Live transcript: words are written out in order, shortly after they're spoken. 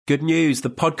Good news. The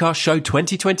Podcast Show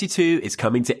 2022 is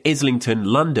coming to Islington,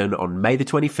 London on May the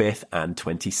 25th and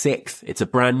 26th. It's a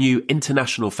brand new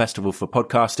international festival for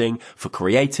podcasting, for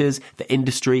creators, the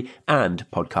industry and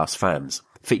podcast fans.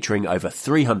 Featuring over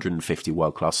 350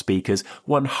 world-class speakers,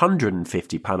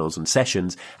 150 panels and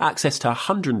sessions, access to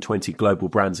 120 global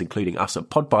brands including us at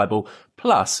PodBible,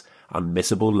 plus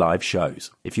unmissable live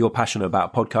shows. If you're passionate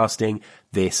about podcasting,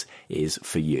 this is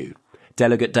for you.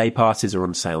 Delegate day passes are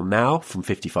on sale now from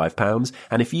 £55,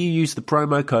 and if you use the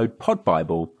promo code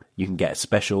PodBible, you can get a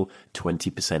special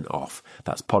 20% off.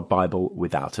 That's PodBible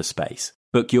without a space.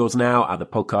 Book yours now at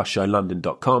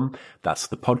thepodcastshowlondon.com. That's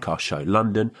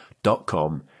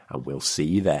thepodcastshowlondon.com, and we'll see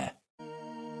you there.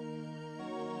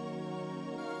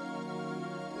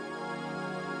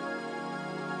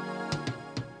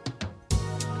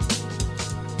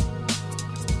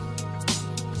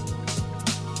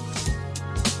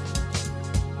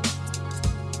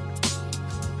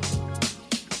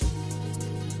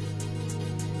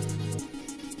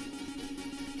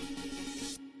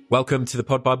 Welcome to the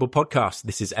Pod Bible podcast.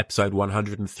 This is episode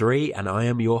 103 and I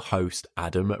am your host,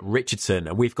 Adam Richardson.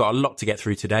 And we've got a lot to get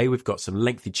through today. We've got some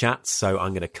lengthy chats, so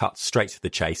I'm going to cut straight to the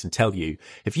chase and tell you,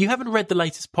 if you haven't read the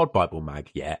latest Pod Bible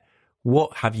mag yet,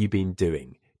 what have you been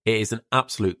doing? It is an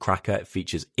absolute cracker. It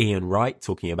features Ian Wright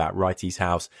talking about Wrighty's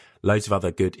House, loads of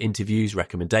other good interviews,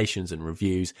 recommendations and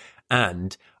reviews.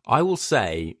 And I will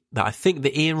say that I think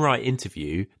the Ian Wright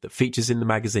interview that features in the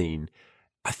magazine,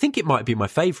 I think it might be my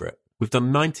favourite. We've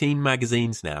done 19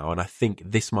 magazines now, and I think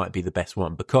this might be the best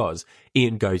one because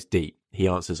Ian goes deep. He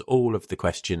answers all of the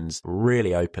questions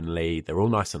really openly. They're all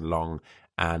nice and long,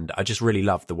 and I just really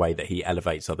love the way that he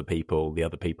elevates the other people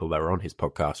that are on his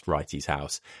podcast, Wrighty's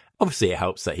House. Obviously, it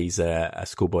helps that he's a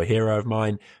schoolboy hero of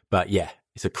mine, but yeah,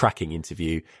 it's a cracking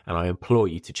interview, and I implore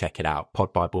you to check it out,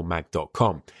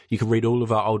 podbiblemag.com. You can read all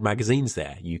of our old magazines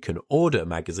there. You can order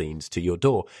magazines to your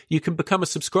door. You can become a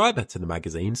subscriber to the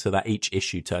magazine so that each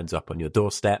issue turns up on your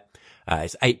doorstep.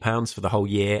 It's £8 for the whole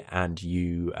year, and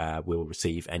you will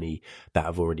receive any that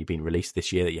have already been released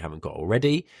this year that you haven't got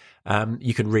already.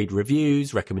 You can read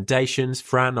reviews, recommendations.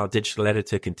 Fran, our digital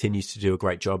editor, continues to do a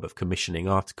great job of commissioning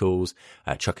articles,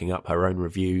 chucking up her own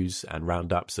reviews and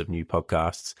roundups of new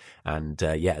podcasts. And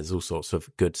there's all sorts of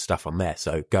good stuff on there.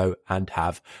 So go and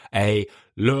have a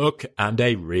look and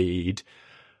a read.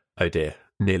 Oh dear,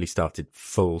 nearly started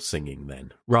full singing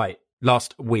then. Right.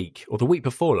 Last week, or the week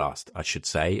before last, I should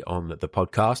say, on the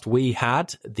podcast, we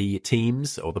had the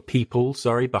people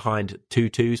behind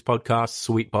Tutu's podcast,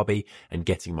 Sweet Bobby, and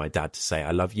Getting My Dad to Say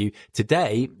I Love You.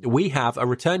 Today, we have a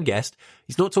return guest.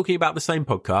 He's not talking about the same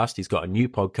podcast. He's got a new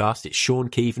podcast. It's Sean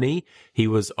Keaveney. He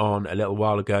was on a little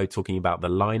while ago talking about the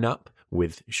lineup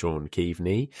with Sean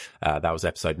Keaveney. That was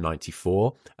episode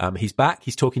 94. He's back.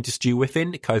 He's talking to Stu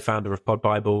Whiffen, co-founder of Pod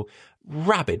Bible,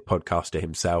 rabid podcaster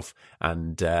himself.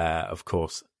 And, of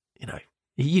course,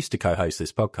 he used to co-host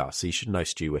this podcast, so you should know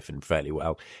Stu Whiffen fairly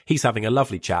well. He's having a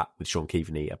lovely chat with Sean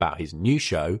Keaveney about his new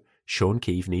show, Sean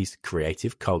Keaveney's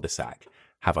Creative Cul-de-sac.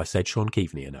 Have I said Sean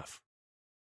Keaveney enough?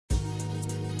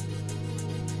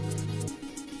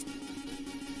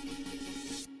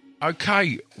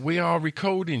 Okay, we are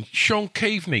recording. Sean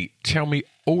Keaveney, tell me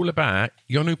all about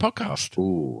your new podcast.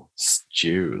 Ooh,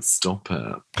 Stu, stop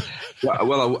it.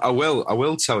 Well, I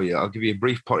will tell you. I'll give you a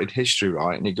brief potted history,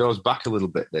 right? And it goes back a little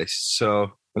bit, this.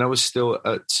 So when I was still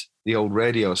at the old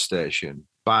radio station,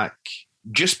 back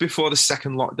just before the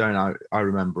second lockdown, I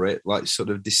remember it, like sort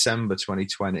of December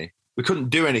 2020. We couldn't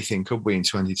do anything, could we, in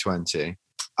 2020?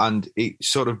 And it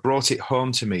sort of brought it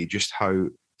home to me just how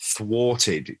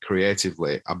thwarted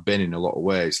creatively I've been in a lot of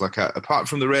ways. Like apart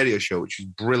from the radio show, which was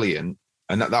brilliant,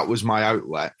 and that was my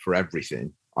outlet for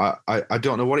everything. I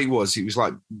don't know what it was. It was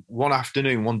like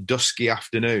one dusky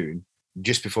afternoon,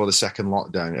 just before the second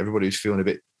lockdown. Everybody was feeling a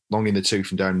bit long in the tooth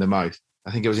and down in the mouth.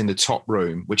 I think I was in the top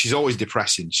room, which is always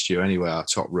depressing, Stu. Anyway, our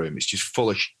top room, it's just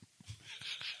full of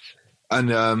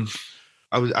and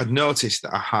I'd noticed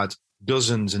that I had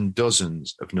dozens and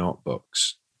dozens of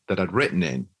notebooks that I'd written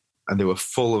in, and they were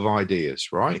full of ideas,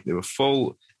 right? They were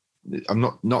full. I'm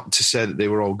not to say that they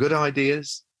were all good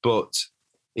ideas, but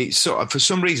it's sort of, for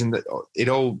some reason, that it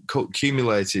all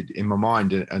accumulated in my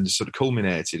mind and sort of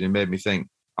culminated and made me think,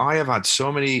 I have had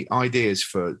so many ideas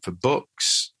for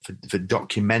books, for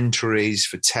documentaries,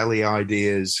 for telly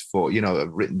ideas,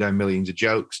 I've written down millions of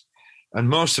jokes, and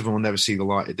most of them will never see the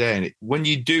light of day. And when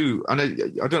you do, and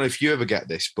I don't know if you ever get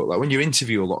this, but like when you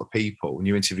interview a lot of people, when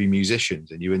you interview musicians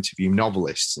and you interview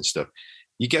novelists and stuff,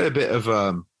 you get a bit of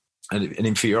an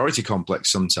inferiority complex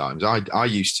sometimes. I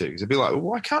used to, because I'd be like, well,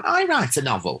 why can't I write a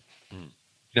novel? And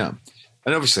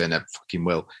obviously I never fucking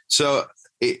will. So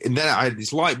and then I had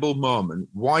this light bulb moment.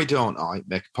 Why don't I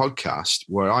make a podcast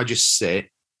where I just sit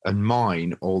and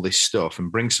mine all this stuff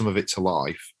and bring some of it to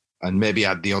life and maybe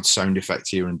add the odd sound effect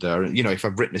here and there. And, if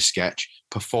I've written a sketch,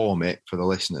 perform it for the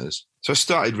listeners. So I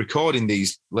started recording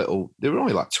these they were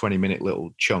only like 20-minute little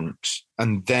chunks.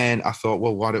 And then I thought,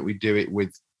 well, why don't we do it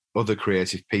with other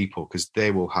creative people? Because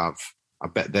they will have, I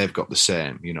bet they've got the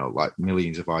same, like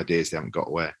millions of ideas they haven't got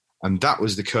away. And that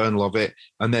was the kernel of it.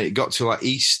 And then it got to like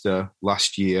Easter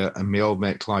last year, and my old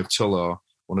mate Clive Tullow,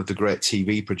 one of the great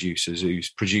TV producers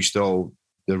who's produced all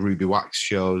the Ruby Wax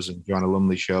shows and Joanna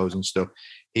Lumley shows and stuff,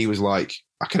 he was like,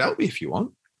 I can help you if you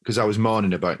want. Because I was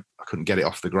moaning about I couldn't get it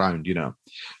off the ground,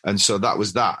 And so that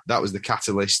was the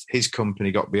catalyst. His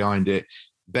company got behind it.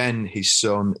 Ben, his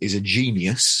son, is a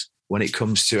genius when it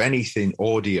comes to anything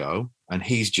audio, and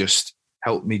he's just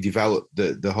helped me develop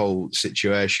the whole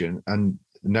situation. And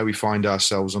now we find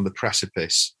ourselves on the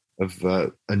precipice of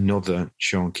another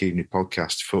Sean Keaveney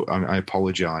podcast. I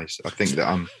apologise. I think that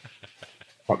I'm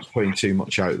perhaps putting too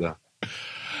much out there.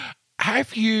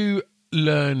 Have you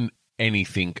learned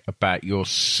anything about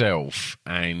yourself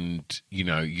and,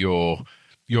 your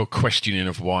questioning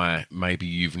of why maybe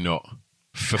you've not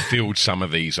fulfilled some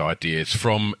of these ideas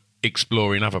from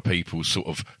exploring other people's sort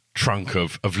of trunk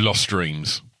of lost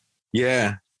dreams?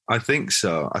 Yeah, I think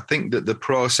so. I think that the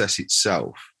process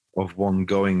itself of one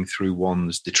going through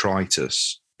one's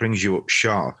detritus brings you up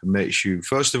sharp and makes you,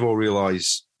 first of all,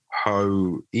 realise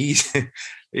how easy,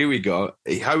 here we go,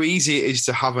 how easy it is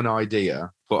to have an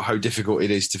idea, but how difficult it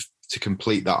is to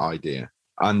complete that idea.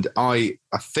 And I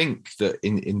think that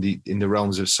in the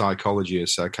realms of psychology or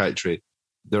psychiatry,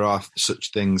 there are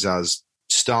such things as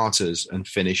starters and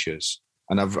finishers.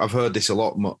 And I've heard this a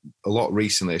lot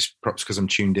recently, perhaps because I'm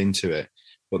tuned into it.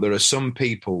 But there are some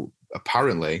people,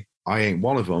 apparently, I ain't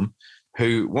one of them,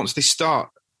 who once they start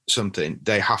something,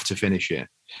 they have to finish it.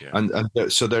 Yeah.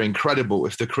 And so they're incredible.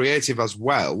 If they're creative as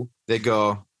well, they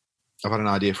go, I've had an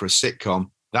idea for a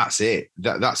sitcom. That's it.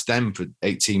 That's them for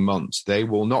 18 months. They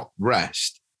will not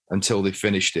rest until they've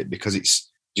finished it because it's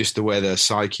just the way their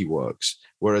psyche works.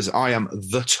 Whereas I am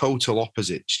the total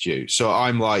opposite, Stu. So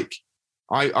I'm like,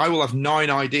 I will have 9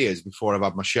 ideas before I've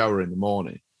had my shower in the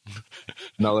morning.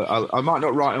 No, I might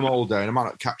not write them all down. I might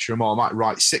not capture them all. I might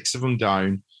write 6 of them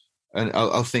down, and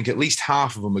I'll think at least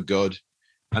half of them are good.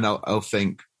 And I'll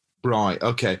think, right,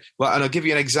 okay. Well, and I'll give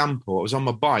you an example. I was on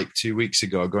my bike 2 weeks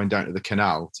ago going down to the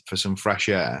canal for some fresh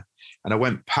air, and I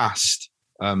went past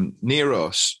near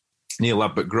us, near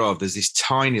Ladbroke Grove. There's this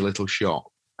tiny little shop,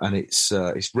 and it's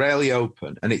rarely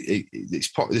open. And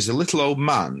there's a little old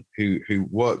man who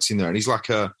works in there, and he's like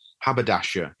a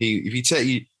haberdasher. If you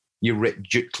take your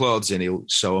ripped clothes in, he'll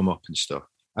sew them up and stuff.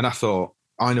 And I thought,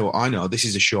 I know, this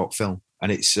is a short film,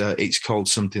 and it's called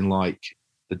something like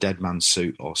The Dead Man's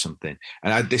Suit or something.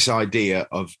 And I had this idea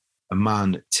of a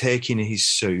man taking his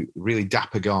suit, really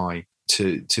dapper guy,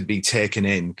 to be taken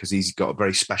in because he's got a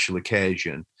very special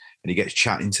occasion, and he gets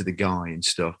chatting to the guy and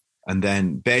stuff. And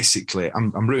then basically,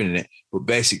 I'm ruining it, but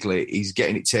basically he's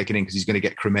getting it taken in because he's going to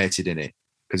get cremated in it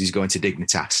because he's going to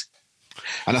Dignitas.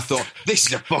 And I thought,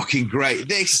 this is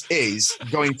this is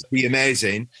going to be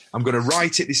amazing. I'm going to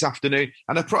write it this afternoon.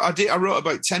 And I wrote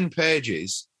about 10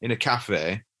 pages in a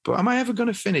cafe, but am I ever going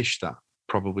to finish that?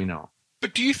 Probably not.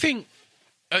 But do you think,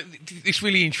 this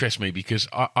really interests me because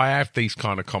I have these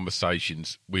kind of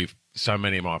conversations with so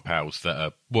many of my pals that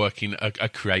are working a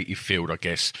creative field, I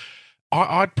guess.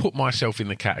 I'd put myself in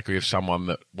the category of someone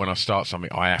that when I start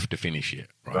something, I have to finish it,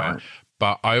 right?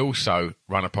 But I also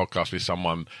run a podcast with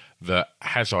someone that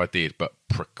has ideas but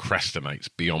procrastinates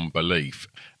beyond belief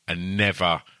and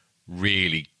never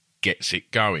really gets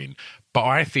it going. But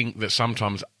I think that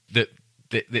sometimes that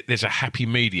there's a happy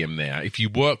medium there. If you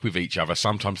work with each other,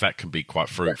 sometimes that can be quite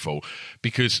fruitful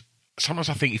because sometimes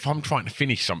I think if I'm trying to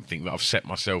finish something that I've set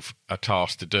myself a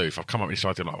task to do, if I've come up with this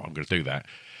idea, like, I'm going to do that,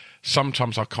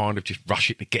 sometimes I kind of just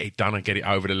rush it to get it done and get it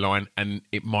over the line, and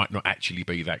it might not actually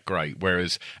be that great.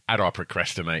 Whereas had I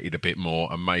procrastinated a bit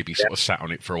more and maybe sort of sat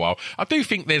on it for a while, I do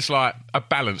think there's like a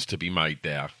balance to be made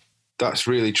there. That's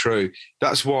really true.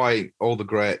 That's why all the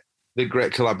great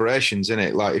collaborations,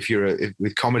 innit? Like if you're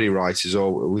with comedy writers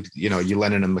or with, your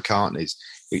Lennon and McCartney's,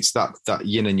 it's that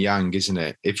yin and yang, isn't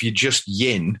it? If you're just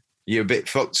yin, you're a bit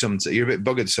fucked sometimes. You're a bit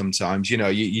buggered sometimes.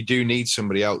 You do need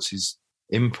somebody else's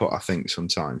input, I think,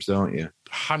 sometimes, don't you?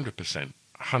 100%.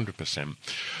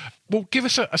 Well, give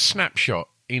us a snapshot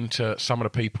into some of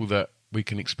the people that we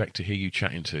can expect to hear you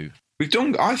chatting to.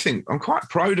 I think I'm quite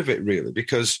proud of it, really,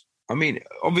 because,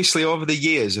 obviously over the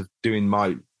years of doing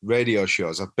my radio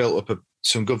shows, I've built up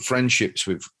some good friendships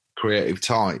with creative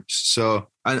types. So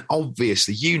And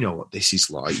obviously, you know what this is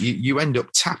like. You end up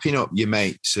tapping up your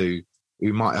mates who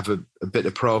might have a bit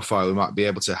of profile, who might be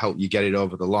able to help you get it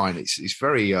over the line. It's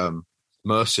very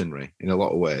mercenary in a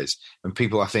lot of ways. And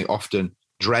people, I think, often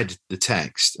dread the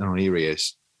text. Oh, here he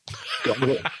is. Got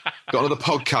another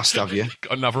podcast, have you?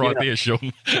 Got another idea,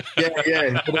 Sean.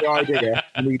 Yeah, another idea.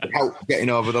 You need help getting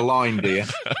over the line, dear.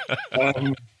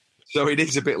 So it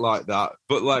is a bit like that.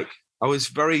 But like, I was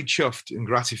very chuffed and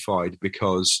gratified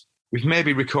because we've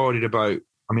maybe recorded I've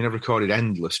recorded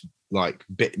endless, like,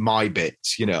 my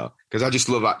bits, you know, because I just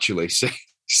love actually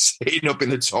sitting up in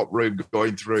the top room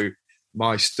going through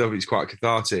my stuff. It's quite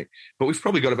cathartic. But we've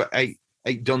probably got about eight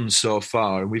done so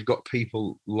far. And we've got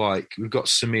people like, we've got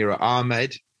Samira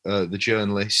Ahmed, the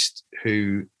journalist,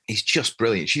 who is just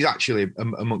brilliant. She's actually,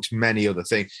 amongst many other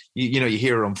things, you know, you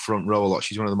hear her on Front Row a lot.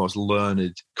 She's one of the most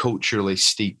learned, culturally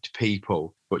steeped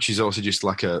people. But she's also just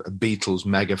like a Beatles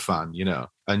mega fan, you know.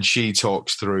 And she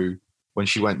talks through when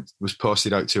she was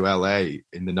posted out to LA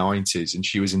in the 90s, and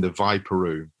she was in the Viper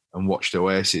Room and watched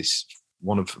Oasis,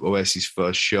 one of Oasis'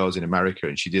 first shows in America,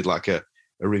 and she did like a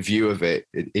review of it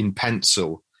in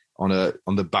pencil on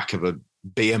the back of a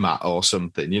beer mat or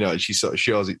something, you know, and she sort of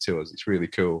shows it to us. It's really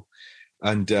cool.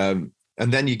 And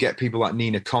then you get people like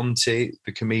Nina Conti,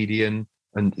 the comedian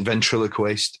and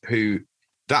ventriloquist, who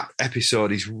that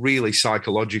episode is really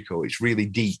psychological. It's really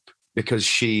deep because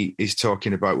she is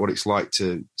talking about what it's like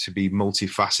to be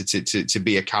multifaceted, to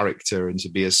be a character and to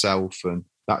be a self. And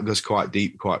that goes quite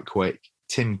deep, quite quick.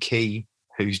 Tim Key,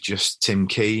 who's just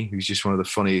one of the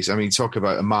funniest. I mean, talk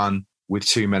about a man with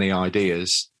too many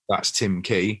ideas. That's Tim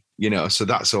Key, you know, so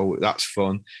that's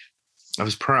fun. I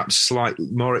was perhaps slightly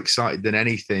more excited than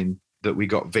anything that we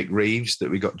got Vic Reeves,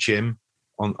 that we got Jim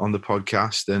on the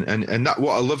podcast. And that,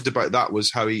 what I loved about that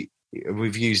was how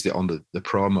we've used it on the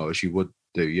promo, as you would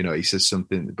do, you know, he says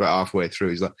something about halfway through.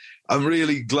 He's like, I'm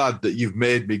really glad that you've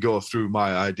made me go through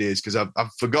my ideas because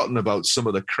I've forgotten about some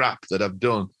of the crap that I've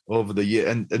done over the year.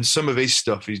 And some of his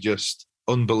stuff is just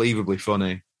unbelievably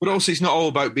funny. But also it's not all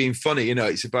about being funny, you know,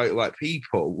 it's about like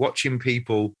watching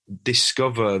people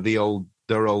discover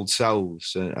their old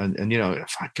selves. And you know,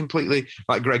 completely,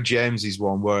 like Greg James's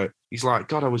one where he's like,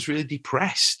 God, I was really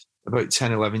depressed about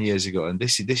 10, 11 years ago. And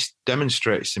this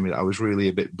demonstrates to me that I was really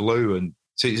a bit blue. And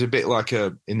so it's a bit like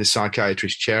in the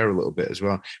psychiatrist chair a little bit as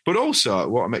well. But also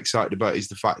what I'm excited about is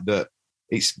the fact that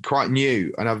it's quite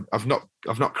new and I've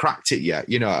not cracked it yet.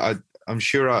 You know, I'm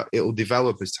sure it'll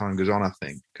develop as time goes on, I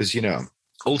think, because, you know,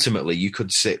 ultimately you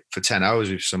could sit for 10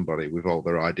 hours with somebody with all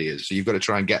their ideas. So you've got to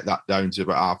try and get that down to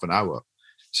about half an hour.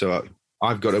 So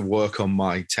I've got to work on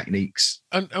my techniques.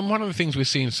 And one of the things we're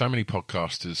seeing so many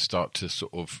podcasters start to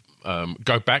sort of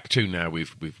go back to now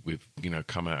we've you know,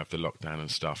 come out of the lockdown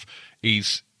and stuff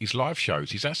is live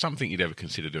shows. Is that something you'd ever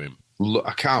consider doing? Look,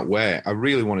 I can't wait. I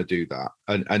really want to do that.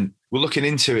 And we're looking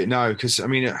into it now because, I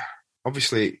mean,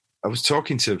 obviously I was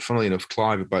talking to, funnily enough,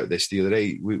 Clive about this the other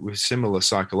day. We're similar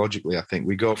psychologically, I think.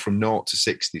 We go from 0 to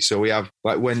 60. So we have,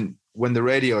 like, when the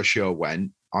radio show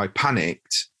went, I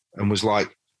panicked and was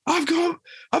like, I've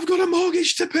got a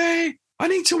mortgage to pay. I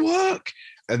need to work.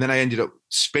 And then I ended up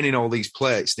spinning all these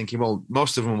plates thinking, well,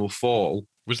 most of them will fall.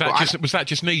 Was that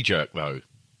just knee jerk though?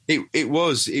 It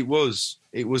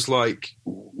was like,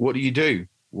 what do you do?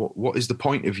 What is the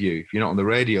point of you if you're not on the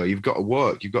radio? You've got to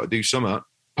work. You've got to do something.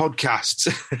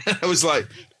 Podcasts. I was like,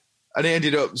 and it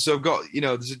ended up, so I've got, you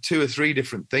know, there's 2 or 3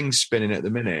 different things spinning at the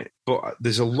minute, but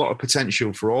there's a lot of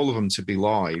potential for all of them to be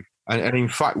live. And in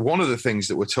fact, one of the things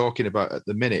that we're talking about at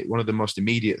the minute, one of the most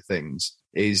immediate things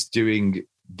is doing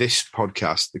this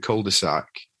podcast, The Cul-de-sac.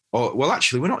 Well,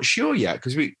 actually, we're not sure yet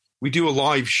because we do a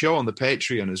live show on the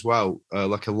Patreon as well,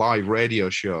 like a live radio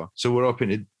show. So we're hoping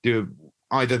to do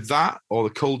either that or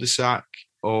The Cul-de-sac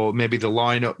or maybe the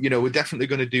lineup. You know, we're definitely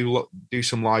going to do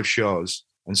some live shows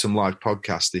and some live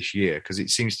podcasts this year because it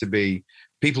seems to be,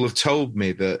 people have told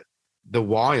me that they're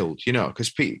wild, you know,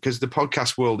 because the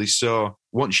podcast world is so,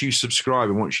 once you subscribe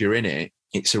and once you're in it,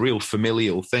 it's a real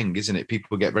familial thing, isn't it?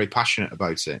 People get very passionate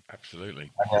about it.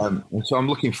 Absolutely. And so I'm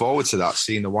looking forward to that,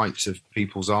 seeing the whites of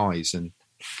people's eyes and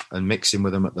mixing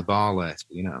with them at the bar later,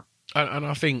 you know. And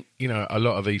I think, you know, a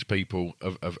lot of these people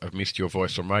have missed your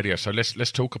voice on radio. So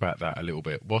let's talk about that a little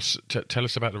bit. Tell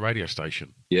us about the radio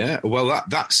station. Yeah, well,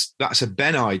 that's a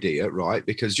Ben idea, right?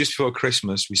 Because just before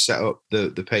Christmas, we set up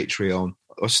the Patreon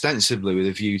ostensibly with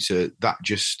a view to that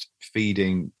just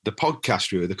feeding the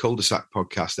podcast, really, the Cul-de-sac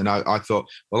podcast. And I thought,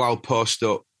 well, I'll post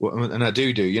up, and I do,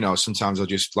 you know, sometimes I'll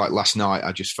just, like last night,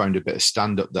 I just found a bit of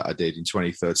stand-up that I did in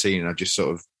 2013, and I just sort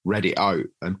of read it out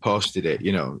and posted it,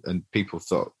 you know, and people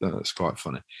thought, oh, that's quite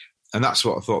funny. And that's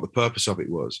what I thought the purpose of it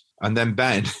was. And then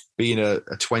Ben, being a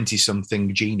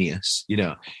 20-something genius,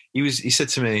 he said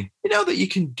to me, that you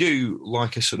can do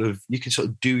like you can sort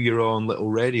of do your own little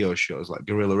radio shows, like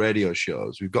guerrilla radio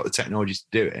shows. We've got the technology to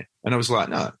do it. And I was like,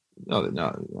 no.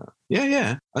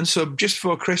 Yeah. And so just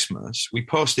before Christmas, we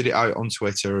posted it out on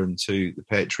Twitter and to the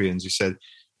Patreons. We said,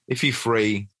 if you're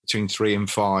free between 3 and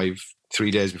 5,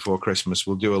 3 days before Christmas,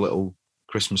 we'll do a little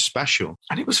Christmas special.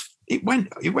 And it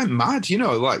went mad,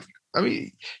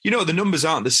 the numbers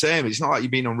aren't the same. It's not like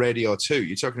you've been on Radio 2.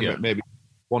 You're talking about maybe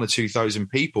 1,000 or 2,000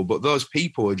 people, but those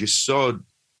people are just so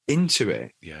into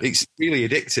it. Yeah. It's really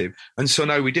addictive. And so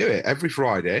now we do it every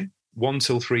Friday, 1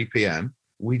 till 3 p.m.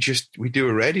 We do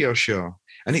a radio show.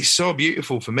 And it's so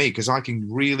beautiful for me because I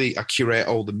curate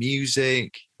all the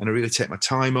music and I really take my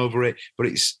time over it. But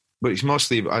it's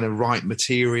mostly the right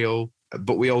material.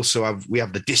 But we also have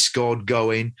the Discord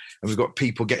going and we've got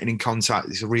people getting in contact.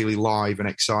 It's really live and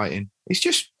exciting.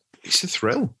 It's a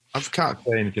thrill. I can't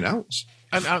say anything else.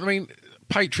 And I mean,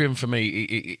 Patreon for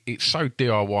me, it's so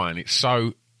DIY and it's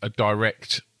so a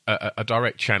direct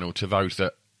channel to those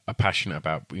that are passionate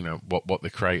about, what the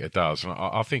creator does. And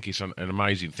I think it's an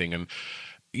amazing thing. And,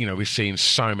 we're seeing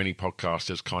so many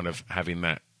podcasters kind of having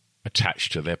that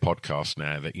attached to their podcast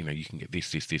now that, you can get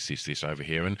this over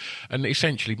here. And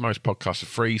essentially most podcasts are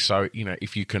free. So,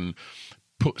 if you can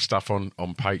put stuff on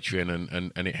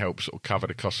Patreon and it helps sort of cover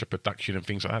the cost of production and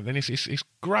things like that, then it's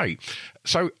great.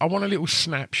 So I want a little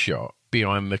snapshot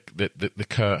behind the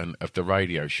curtain of the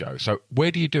radio show. So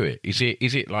where do you do it? Is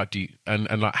it like,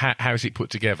 like how is it put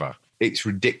together? It's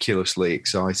ridiculously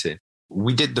exciting.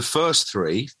 We did the first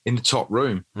 3 in the top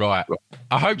room. Right.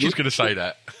 I hope you're going to say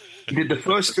that. We did the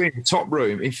first 3 in the top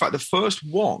room. In fact, the first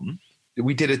one,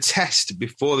 we did a test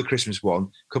before the Christmas one,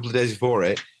 a couple of days before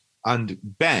it, and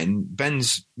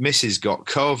Ben's missus got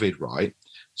COVID, right?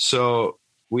 So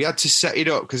we had to set it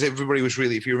up because everybody was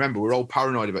really, if you remember, we were all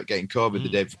paranoid about getting COVID the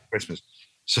day before Christmas.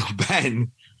 So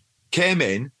Ben came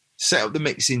in, set up the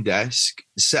mixing desk,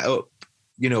 set up,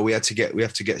 we have to get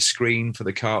a screen for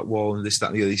the cart wall and this, that,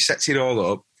 and the other. He sets it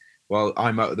all up while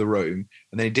I'm out of the room,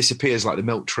 and then he disappears like the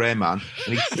milk tray man.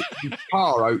 And he's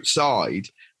car outside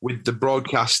with the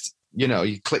broadcast,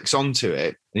 he clicks onto it,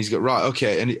 and he's got, right,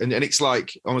 okay, and it's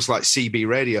like, almost like CB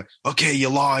radio. Okay, you're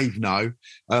live now.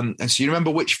 And so you remember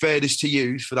which faders to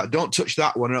use for that. Don't touch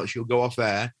that one or else you'll go off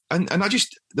air. And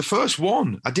the first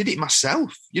one, I did it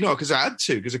myself, because I had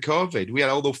to, because of COVID. We had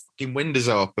all the fucking windows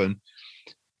open,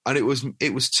 and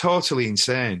it was totally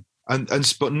insane.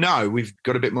 But now we've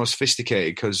got a bit more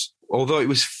sophisticated because although it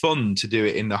was fun to do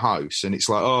it in the house, and it's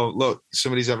like, oh, look,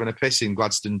 somebody's having a piss in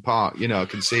Gladstone Park, I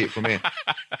can see it from here.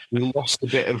 We lost a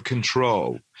bit of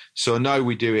control. So now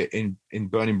we do it in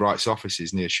Burning Bright's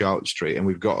offices near Charlotte Street, and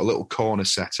we've got a little corner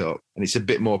set up, and it's a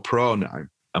bit more pro now.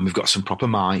 And we've got some proper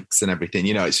mics and everything,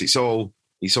 it's all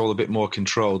a bit more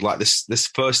controlled. Like this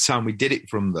first time we did it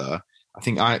from there, I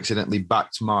think I accidentally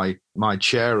backed my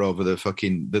chair over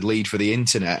the lead for the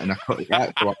internet, and I cut it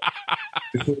out for like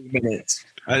 3 minutes.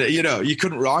 And you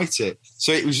couldn't write it,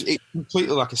 so it's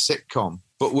completely like a sitcom.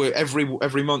 But we're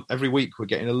every month, every week, we're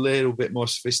getting a little bit more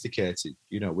sophisticated,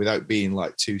 without being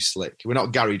like too slick. We're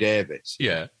not Gary Davis.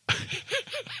 Yeah.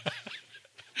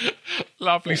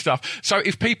 Lovely stuff. So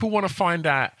if people want to find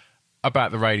out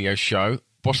about the radio show,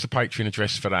 what's the Patreon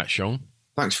address for that, Sean?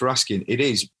 Thanks for asking. It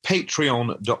is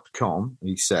patreon.com,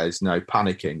 he says, now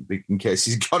panicking, in case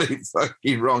he's got it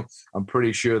fucking wrong. I'm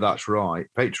pretty sure that's right.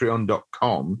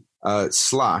 Patreon.com /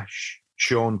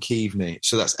 Sean Keaveney.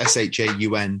 So that's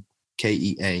ShaunKeaveny.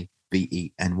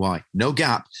 No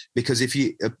gap, because if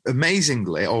you,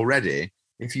 amazingly already,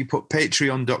 if you put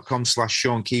patreon.com /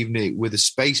 Sean Keaveney with a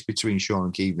space between Sean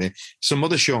and Keaveney, some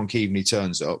other Sean Keaveney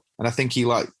turns up, and I think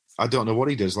I don't know what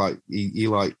he does, like he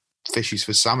fishes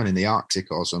for salmon in the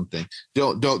Arctic or something.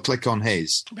 Don't click on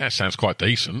his. That sounds quite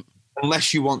decent.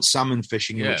 Unless you want salmon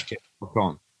fishing, in which case click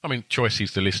on. I mean, choice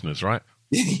is the listeners, right?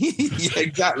 Yeah,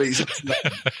 exactly.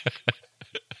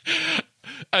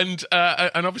 And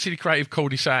obviously the Creative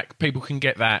Cul-de-sac, people can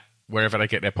get that wherever they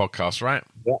get their podcasts, right?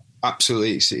 Yeah,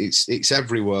 absolutely. It's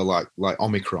everywhere, like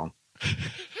Omicron.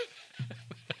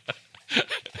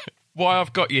 While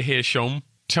I've got you here, Sean,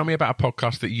 tell me about a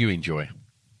podcast that you enjoy.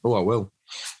 Oh, I will.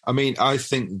 I mean, I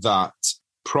think that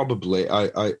probably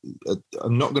I'm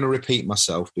not going to repeat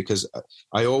myself, because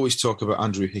I always talk about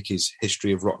Andrew Hickey's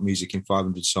History of Rock Music in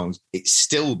 500 Songs. It's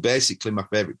still basically my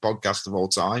favourite podcast of all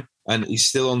time, and he's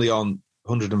still only on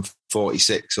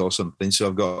 146 or something. So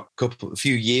I've got a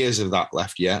few years of that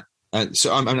left yet. And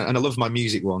so I love my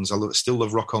music ones. Still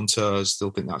love Rock on Tours.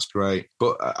 Still think that's great.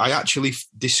 But I actually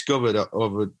discovered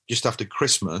over just after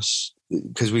Christmas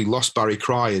because we lost Barry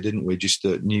Cryer, didn't we, just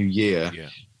at New Year. Yeah.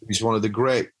 He's one of the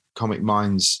great comic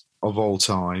minds of all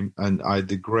time, and I had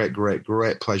the great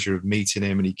pleasure of meeting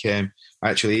him, and he came. I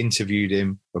actually interviewed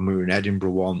him when we were in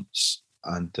Edinburgh once,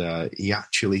 and he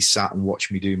actually sat and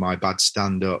watched me do my bad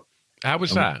stand-up. How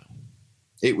was that?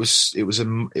 It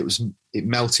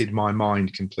melted my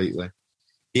mind completely.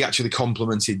 He actually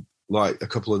complimented like a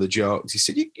couple of the jokes. He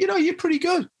said, you know, you're pretty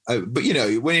good. But you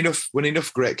know, when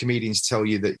enough great comedians tell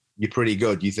you that you're pretty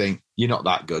good, you think you're not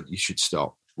that good. You should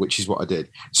stop, which is what I did.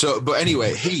 So, but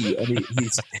anyway, he and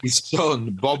his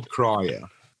son, Bob Cryer,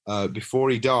 before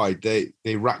he died,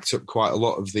 they racked up quite a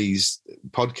lot of these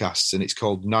podcasts, and it's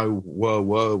called Now Where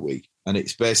Were We? And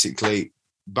it's basically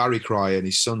Barry Cryer and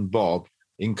his son, Bob,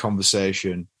 in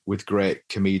conversation with great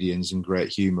comedians and great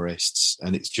humorists.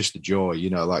 And it's just a joy, you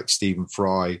know, like Stephen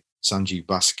Fry, Sanjeev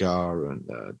Bhaskar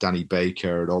and Danny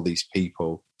Baker and all these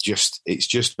people. It's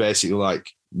just basically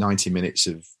like 90 minutes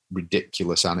of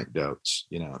ridiculous anecdotes,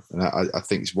 you know. And I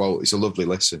think it's a lovely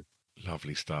listen.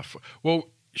 Lovely stuff. Well,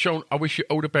 Sean, I wish you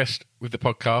all the best with the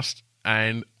podcast,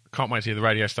 and can't wait to hear the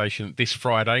radio station this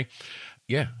Friday.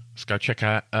 Yeah, let's go check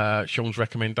out Sean's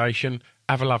recommendation.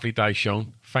 Have a lovely day,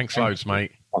 Sean. Thanks loads,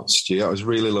 mate. Thanks, Stu. That was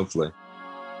really lovely.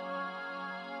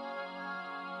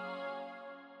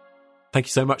 Thank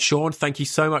you so much, Sean. Thank you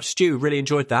so much, Stu. Really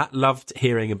enjoyed that. Loved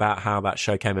hearing about how that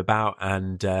show came about,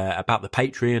 and about the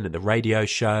Patreon and the radio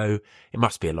show. It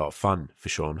must be a lot of fun for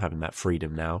Sean having that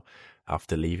freedom now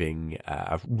after leaving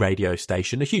a radio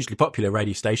station, a hugely popular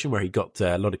radio station where he got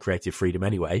a lot of creative freedom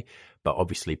anyway. But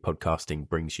obviously podcasting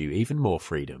brings you even more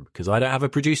freedom, because I don't have a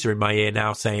producer in my ear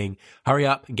now saying, hurry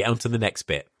up and get on to the next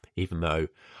bit, even though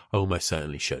I almost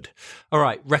certainly should. All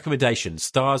right, recommendations.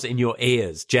 Stars in Your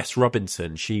Ears. Jess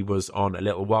Robinson, she was on a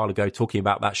little while ago talking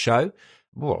about that show.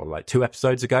 Well, like 2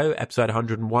 episodes ago, episode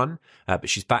 101. But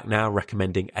she's back now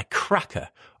recommending a cracker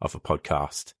of a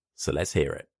podcast. So let's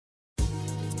hear it.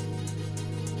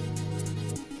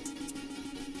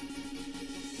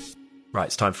 Right,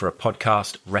 it's time for a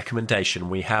podcast recommendation.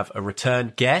 We have a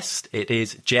return guest. It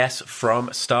is Jess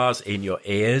from Stars in Your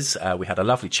Ears. We had a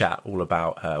lovely chat all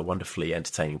about her wonderfully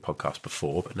entertaining podcast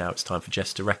before, but now it's time for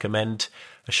Jess to recommend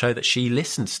a show that she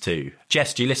listens to.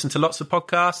 Jess, do you listen to lots of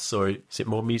podcasts, or is it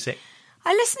more music?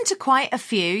 I listen to quite a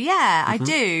few, yeah, I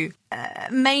do.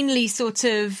 Mainly sort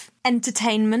of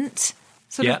entertainment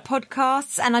of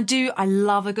podcasts, and I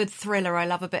love a good thriller. I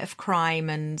love a bit of crime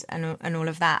and all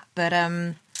of that. But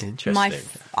interesting.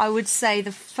 I would say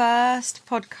the first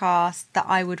podcast that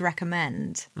I would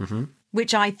recommend,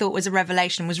 which I thought was a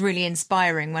revelation, was really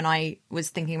inspiring when I was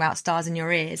thinking about Stars in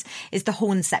Your Ears, is the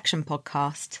Horn Section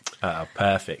podcast. Oh,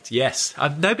 perfect. Yes.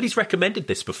 Nobody's recommended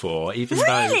this before, even though...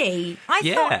 Really? I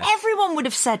thought everyone would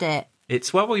have said it.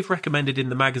 It's what we've recommended in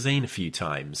the magazine a few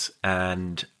times,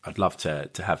 and I'd love to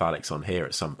have Alex on here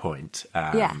at some point.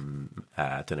 I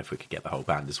don't know if we could get the whole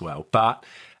band as well, but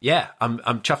yeah, I'm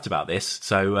chuffed about this.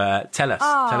 So tell us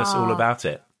all about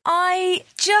it. I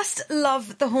just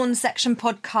love the Horn Section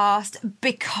podcast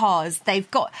because they've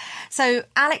got... So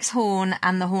Alex Horn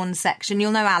and the Horn Section,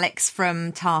 you'll know Alex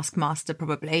from Taskmaster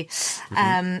probably,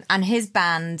 and his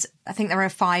band, I think there are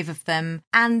 5 of them,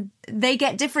 and they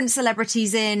get different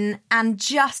celebrities in and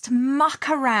just muck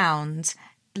around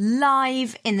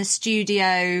live in the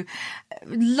studio,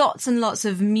 lots and lots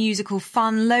of musical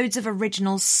fun, loads of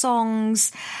original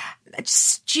songs,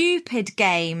 stupid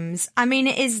games. I mean,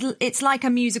 it's like a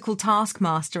musical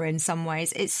Taskmaster in some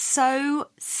ways. It's so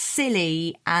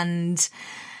silly, and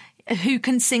who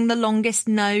can sing the longest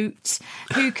note,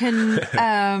 who can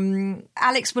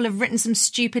Alex will have written some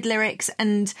stupid lyrics,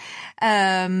 and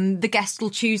the guest will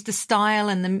choose the style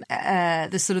and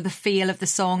the sort of the feel of the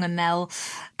song, and they'll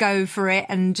go for it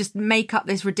and just make up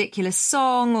this ridiculous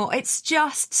song. Or it's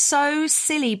just so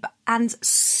silly and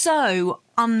so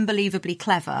unbelievably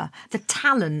clever. The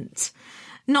talent,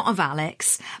 not of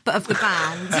Alex, but of the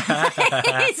band.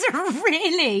 It's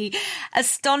really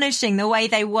astonishing the way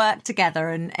they work together,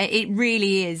 and it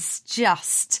really is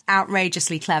just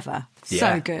outrageously clever. Yeah.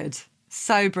 So good.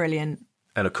 So brilliant.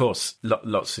 And of course,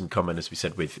 lots in common, as we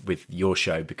said, with your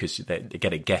show, because they're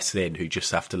getting guests in who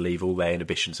just have to leave all their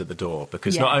inhibitions at the door,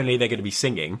 because not only are they going to be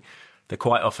singing, they're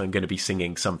quite often going to be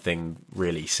singing something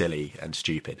really silly and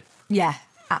stupid. Yeah,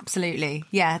 absolutely.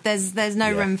 Yeah, there's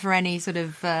no room for any sort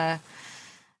of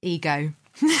ego.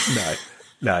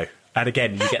 No. And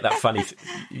again, you get that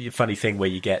funny thing where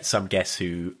you get some guests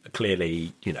who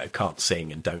clearly, can't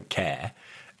sing and don't care,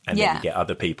 And then you get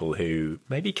other people who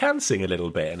maybe can sing a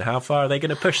little bit. And how far are they going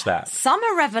to push that?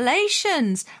 Summer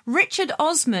Revelations. Richard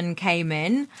Osman came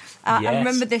in. I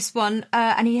remember this one.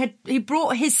 And he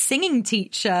brought his singing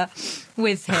teacher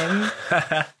with him.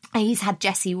 He's had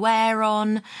Jessie Ware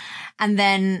on. And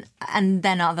then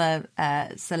other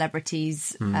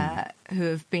celebrities who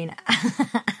have been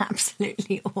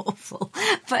absolutely awful,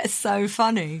 but so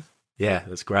funny. Yeah,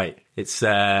 that's great. It's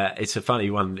a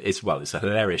funny one. It's a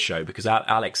hilarious show because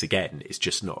Alex, again, is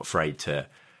just not afraid to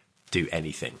do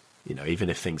anything. You know, even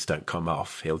if things don't come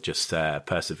off, he'll just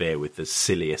persevere with the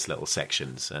silliest little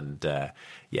sections. And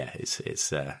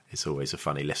it's always a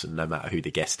funny listen, no matter who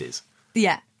the guest is.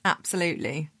 Yeah,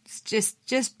 absolutely. It's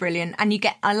just brilliant. And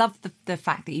I love the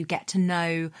fact that you get to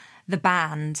know the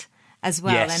band as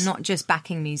well. Yes. They're not just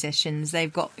backing musicians.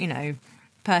 They've got,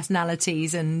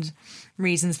 personalities and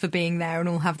reasons for being there and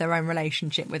all have their own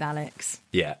relationship with Alex.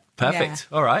 Yeah, perfect.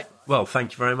 Yeah. All right. Well,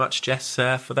 thank you very much, Jess,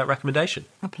 for that recommendation.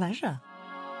 A pleasure.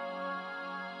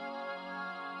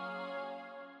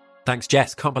 Thanks,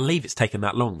 Jess. Can't believe it's taken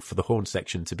that long for the horn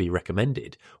section to be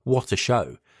recommended. What a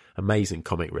show. Amazing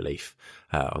comic relief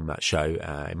on that show.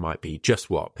 It might be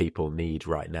just what people need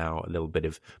right now, a little bit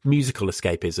of musical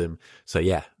escapism. So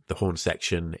yeah, the horn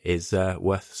section is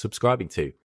worth subscribing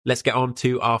to. Let's get on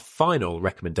to our final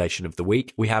recommendation of the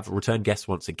week. We have return guests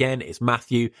once again. It's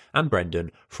Matthew and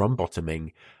Brendan from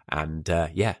Bottoming. And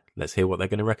let's hear what they're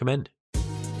going to recommend.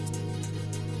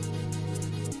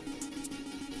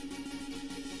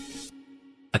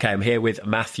 Okay, I'm here with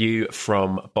Matthew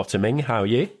from Bottoming. How are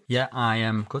you? Yeah, I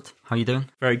am good. How are you doing?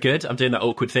 Very good. I'm doing that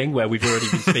awkward thing where we've already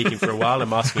been speaking for a while.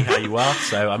 I'm asking how you are,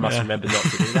 so I must remember not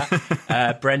to do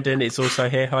that. Brendan is also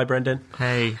here. Hi, Brendan.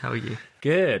 Hey, how are you?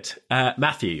 Good.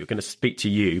 Matthew, you're going to speak to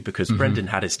you because Brendan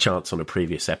had his chance on a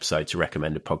previous episode to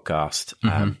recommend a podcast,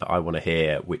 but I want to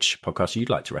hear which podcast you'd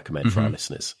like to recommend for our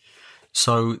listeners.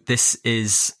 So this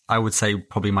is, I would say,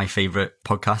 probably my favourite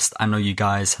podcast. I know you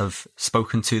guys have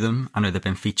spoken to them. I know they've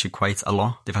been featured quite a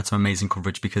lot. They've had some amazing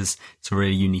coverage because it's a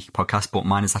really unique podcast, but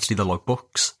mine is actually The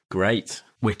Logbooks. Great.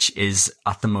 Which is,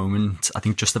 at the moment, I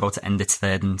think just about to end its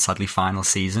third and sadly final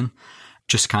season.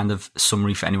 Just kind of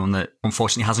summary for anyone that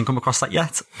unfortunately hasn't come across that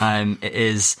yet. It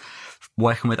is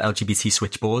working with LGBT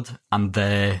Switchboard and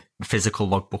their physical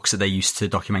logbooks that they used to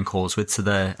document calls with to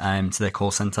their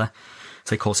call centre.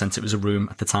 So their call centre was a room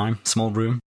at the time, small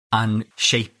room, and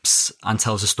shapes and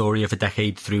tells a story of a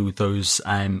decade through those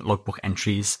logbook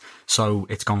entries. So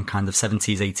it's gone kind of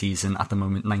 70s, 80s, and at the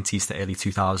moment 90s to early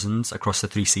 2000s across the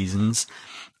 3 seasons.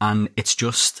 And it's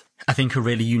just, I think, a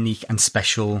really unique and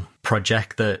special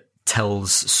project that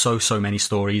tells so many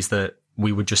stories that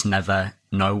we would just never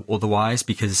know otherwise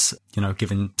because,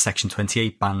 given Section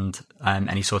 28 banned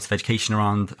any sort of education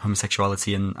around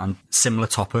homosexuality and similar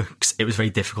topics, it was very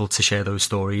difficult to share those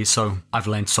stories. So I've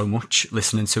learned so much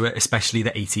listening to it, especially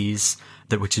the 80s,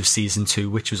 which was season 2,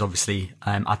 which was obviously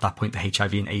at that point the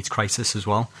HIV and AIDS crisis as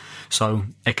well. So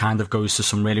it kind of goes to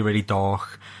some really, really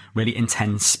dark, really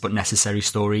intense but necessary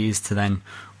stories to then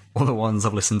other ones.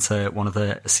 I've listened to one of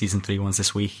the season 3 ones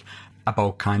this week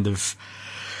about kind of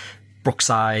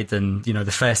Brookside and,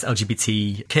 the first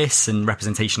LGBT kiss and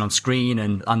representation on screen.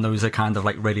 And those are kind of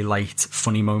like really light,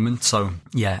 funny moments. So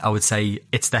yeah, I would say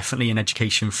it's definitely an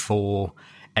education for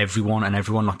everyone,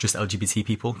 not just LGBT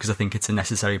people, because I think it's a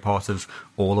necessary part of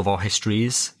all of our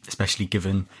histories, especially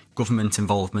given government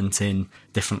involvement in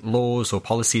different laws or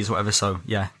policies or whatever. So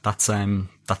yeah, that's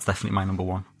definitely my number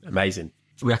one. Amazing.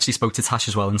 We actually spoke to Tash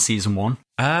as well in season 1.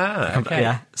 Ah, okay.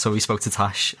 Yeah, so we spoke to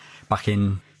Tash back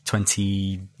in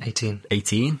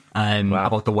 2018 wow.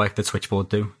 about the work that Switchboard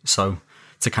do. So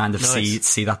to kind of nice.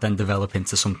 see that then develop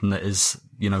into something that is,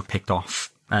 picked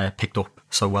up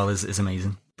so well is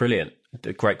amazing. Brilliant.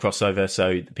 A great crossover,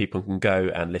 so people can go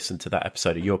and listen to that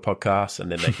episode of your podcast,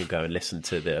 and then they can go and listen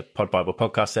to the Pod Bible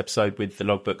podcast episode with the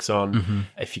logbooks on.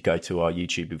 If you go to our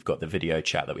YouTube, we've got the video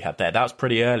chat that we had there. That was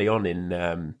pretty early on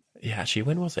in actually,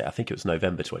 when was it? I think it was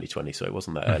November 2020, so it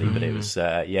wasn't that early, but it was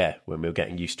when we were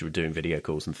getting used to doing video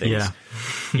calls and things.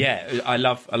 Yeah, I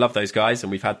love those guys,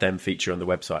 and we've had them feature on the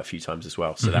website a few times as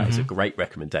well. So that is a great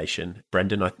recommendation.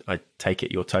 Brendan, I take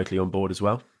it you're totally on board as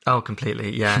well. Oh,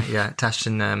 completely. Yeah. Tash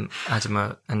and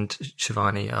Adama and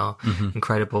Shivani are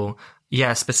incredible.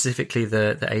 Yeah, specifically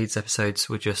the AIDS episodes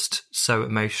were just so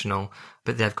emotional,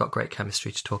 but they've got great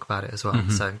chemistry to talk about it as well.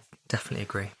 So definitely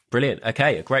agree. Brilliant.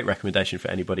 Okay, a great recommendation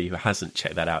for anybody who hasn't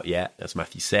checked that out yet. As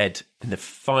Matthew said, in the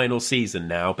final season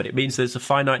now, but it means there's a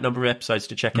finite number of episodes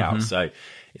to check out, so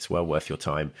it's well worth your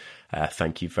time.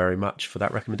 Thank you very much for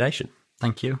that recommendation.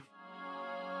 Thank you.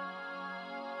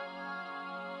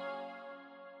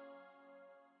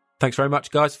 Thanks very much,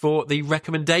 guys, for the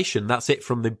recommendation. That's it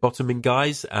from the Bottoming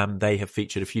guys. They have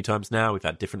featured a few times now. We've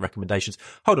had different recommendations.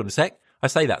 Hold on a sec. I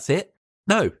say that's it.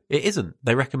 No, it isn't.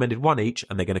 They recommended one each,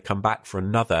 and they're going to come back for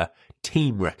another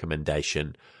team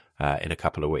recommendation in a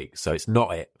couple of weeks. So it's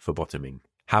not it for Bottoming.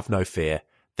 Have no fear.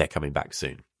 They're coming back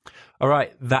soon. All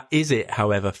right, that is it,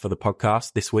 however, for the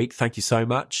podcast this week. Thank you so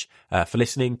much for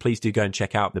listening. Please do go and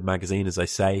check out the magazine, as I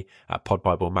say, at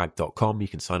podbiblemag.com. You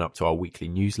can sign up to our weekly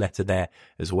newsletter there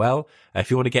as well. If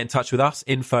you want to get in touch with us,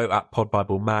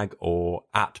 info@podbiblemag or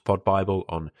 @podbible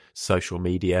on social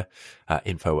media,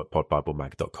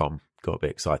 info@podbiblemag.com. Got a bit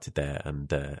excited there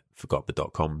and forgot the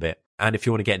 .com bit. And if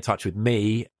you want to get in touch with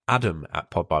me,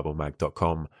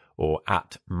 adam@podbiblemag.com or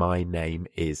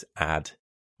 @mynameisadam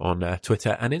on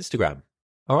Twitter and Instagram.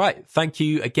 All right. Thank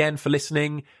you again for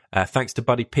listening. Thanks to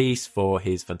Buddy Peace for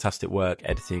his fantastic work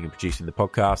editing and producing the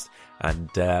podcast.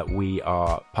 And we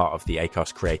are part of the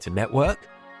Acast Creator Network.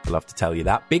 I'd love to tell you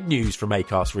that. Big news from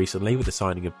Acast recently with the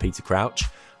signing of Peter Crouch.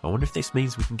 I wonder if this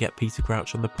means we can get Peter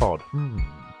Crouch on the pod.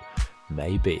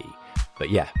 Maybe.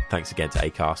 But yeah, thanks again to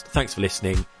Acast. Thanks for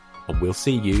listening. And we'll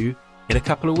see you in a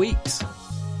couple of weeks.